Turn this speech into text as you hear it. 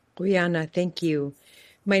Brianna, thank you.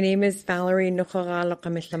 My name is Valerie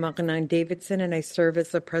Nurr'araaluk Davidson, and I serve as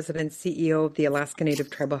the President CEO of the Alaska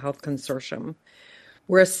Native Tribal Health Consortium.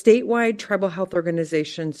 We're a statewide tribal health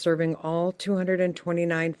organization serving all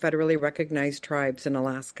 229 federally recognized tribes in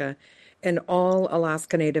Alaska and all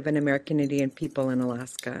Alaska Native and American Indian people in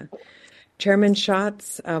Alaska. Chairman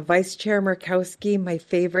Schatz, Vice Chair Murkowski, my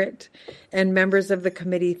favorite, and members of the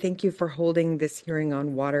committee, thank you for holding this hearing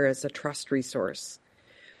on water as a trust resource.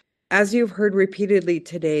 As you've heard repeatedly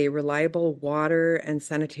today, reliable water and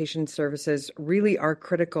sanitation services really are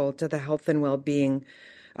critical to the health and well-being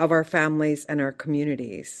of our families and our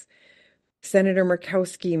communities. Senator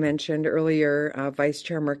Murkowski mentioned earlier, Vice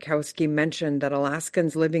Chair Murkowski mentioned that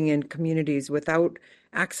Alaskans living in communities without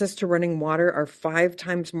access to running water are 5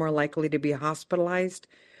 times more likely to be hospitalized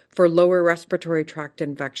for lower respiratory tract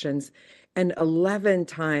infections and 11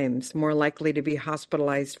 times more likely to be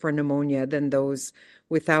hospitalized for pneumonia than those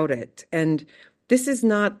without it. And this is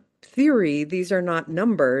not theory. These are not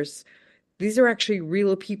numbers. These are actually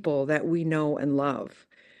real people that we know and love.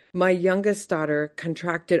 My youngest daughter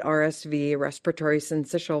contracted RSV, respiratory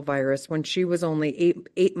syncytial virus, when she was only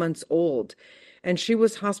eight months old, and she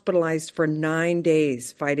was hospitalized for 9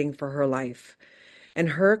 days fighting for her life. And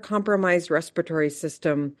her compromised respiratory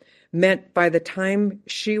system meant by the time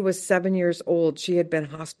she was 7 years old, she had been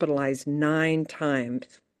hospitalized 9 times.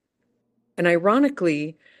 And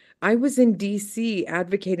ironically, I was in DC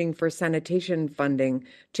advocating for sanitation funding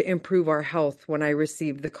to improve our health when I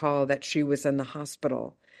received the call that she was in the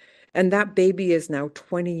hospital. And that baby is now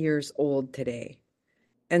 20 years old today.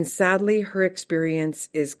 And sadly, her experience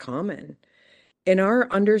is common. In our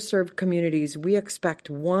underserved communities, we expect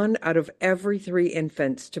 1 out of every 3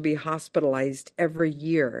 infants to be hospitalized every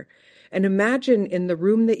year. And imagine in the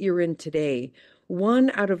room that you're in today,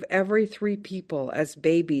 1 out of every 3 people as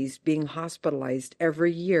babies being hospitalized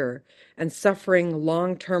every year and suffering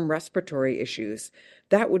long-term respiratory issues.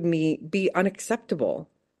 That would be unacceptable.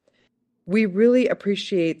 We really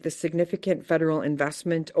appreciate the significant federal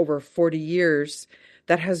investment over 40 years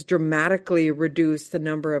that has dramatically reduced the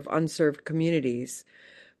number of unserved communities.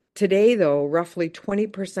 Today, though, roughly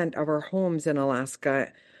 20% of our homes in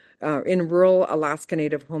Alaska, in rural Alaska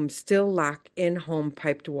Native homes, still lack in-home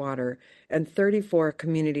piped water, and 34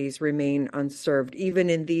 communities remain unserved, even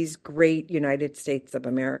in these great United States of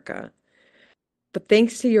America. But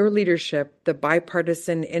thanks to your leadership, the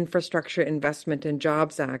Bipartisan Infrastructure Investment and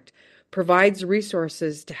Jobs Act provides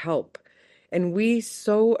resources to help. And we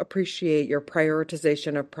so appreciate your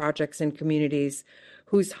prioritization of projects in communities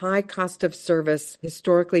whose high cost of service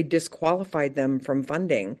historically disqualified them from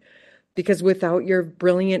funding. Because without your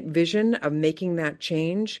brilliant vision of making that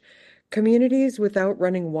change, communities without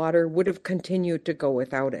running water would have continued to go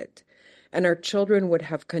without it. And our children would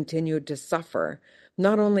have continued to suffer,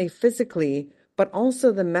 not only physically, but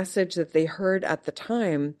also the message that they heard at the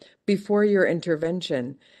time before your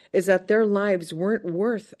intervention is that their lives weren't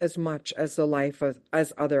worth as much as the life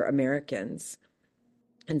as other Americans.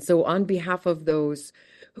 And so on behalf of those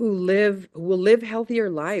who will live healthier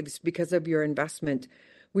lives because of your investment,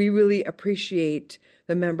 we really appreciate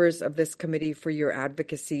the members of this committee for your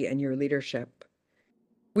advocacy and your leadership.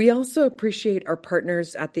 We also appreciate our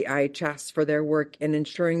partners at the IHS for their work in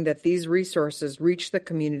ensuring that these resources reach the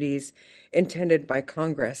communities intended by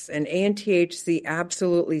Congress. And ANTHC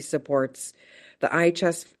absolutely supports the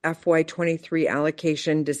IHS FY23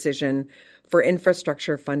 allocation decision for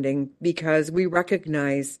infrastructure funding because we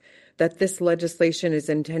recognize that this legislation is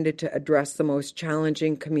intended to address the most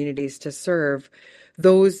challenging communities to serve,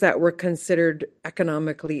 those that were considered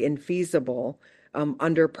economically infeasible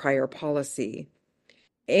under prior policy.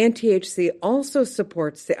 ANTHC also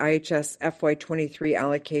supports the IHS FY23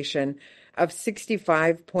 allocation of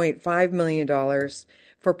 $65.5 million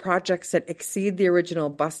for projects that exceed the original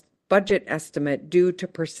budget estimate due to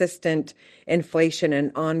persistent inflation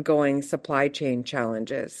and ongoing supply chain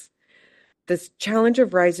challenges. This challenge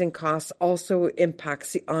of rising costs also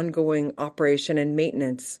impacts the ongoing operation and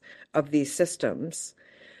maintenance of these systems.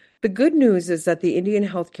 The good news is that the Indian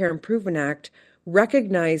Healthcare Improvement Act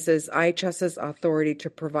recognizes IHS's authority to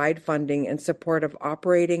provide funding in support of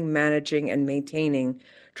operating, managing, and maintaining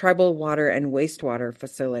tribal water and wastewater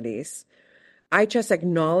facilities. IHS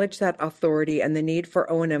acknowledged that authority and the need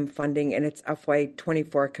for O&M funding in its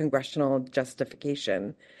FY24 congressional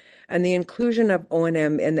justification. And the inclusion of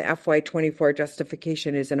O&M in the FY24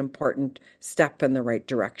 justification is an important step in the right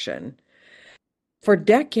direction. For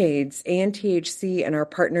decades, ANTHC and our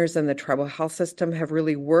partners in the tribal health system have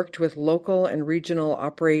really worked with local and regional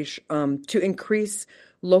to increase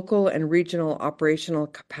local and regional operational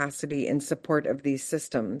capacity in support of these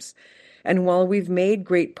systems. And while we've made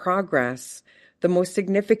great progress, the most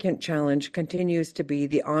significant challenge continues to be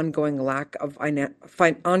the ongoing lack of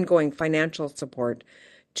ongoing financial support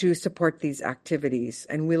to support these activities.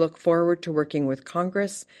 And we look forward to working with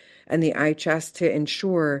Congress and the IHS to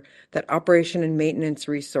ensure that operation and maintenance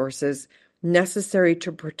resources necessary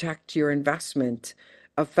to protect your investment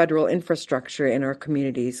of federal infrastructure in our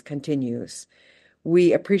communities continues.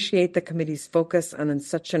 We appreciate the committee's focus on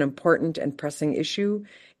such an important and pressing issue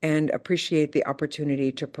and appreciate the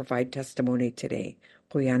opportunity to provide testimony today.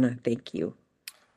 Juliana, thank you.